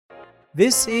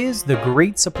This is the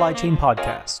Great Supply Chain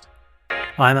Podcast.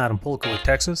 I'm Adam Polka with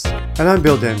Tecsys. And I'm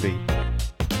Bill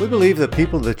Denbigh. We believe that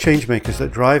people are the change makers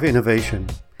that drive innovation.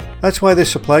 That's why this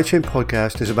supply chain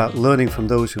podcast is about learning from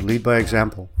those who lead by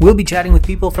example. We'll be chatting with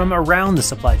people from around the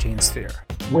supply chain sphere.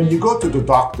 When you go to the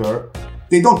doctor,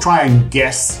 they don't try and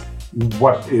guess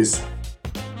what is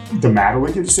the matter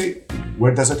with you. They say,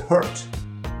 where does it hurt?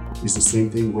 It's the same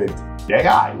thing with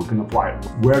AI. We can apply it.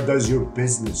 Where does your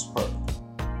business hurt?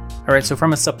 All right, so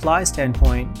from a supply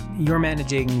standpoint, you're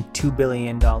managing $2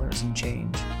 billion in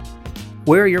change.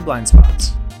 Where are your blind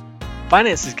spots?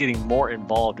 Finance is getting more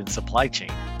involved in supply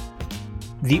chain.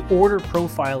 The order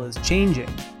profile is changing,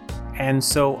 and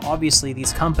so obviously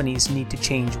these companies need to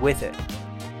change with it.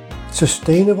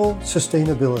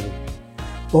 Sustainability.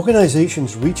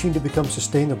 Organizations reaching to become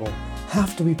sustainable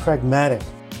have to be pragmatic.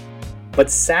 But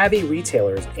savvy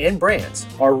retailers and brands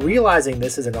are realizing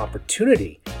this is an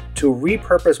opportunity to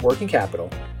repurpose working capital,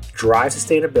 drive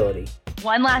sustainability.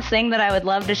 One last thing that I would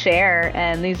love to share,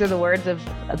 and these are the words of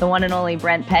the one and only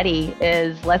Brent Petty,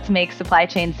 is let's make supply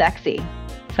chain sexy.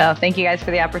 So thank you guys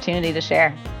for the opportunity to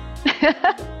share.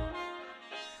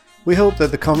 We hope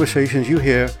that the conversations you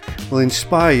hear will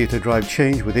inspire you to drive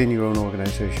change within your own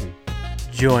organization.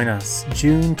 Join us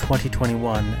June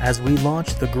 2021 as we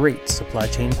launch the Great Supply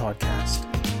Chain Podcast.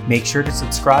 Make sure to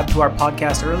subscribe to our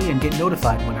podcast early and get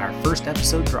notified when our first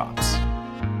episode drops.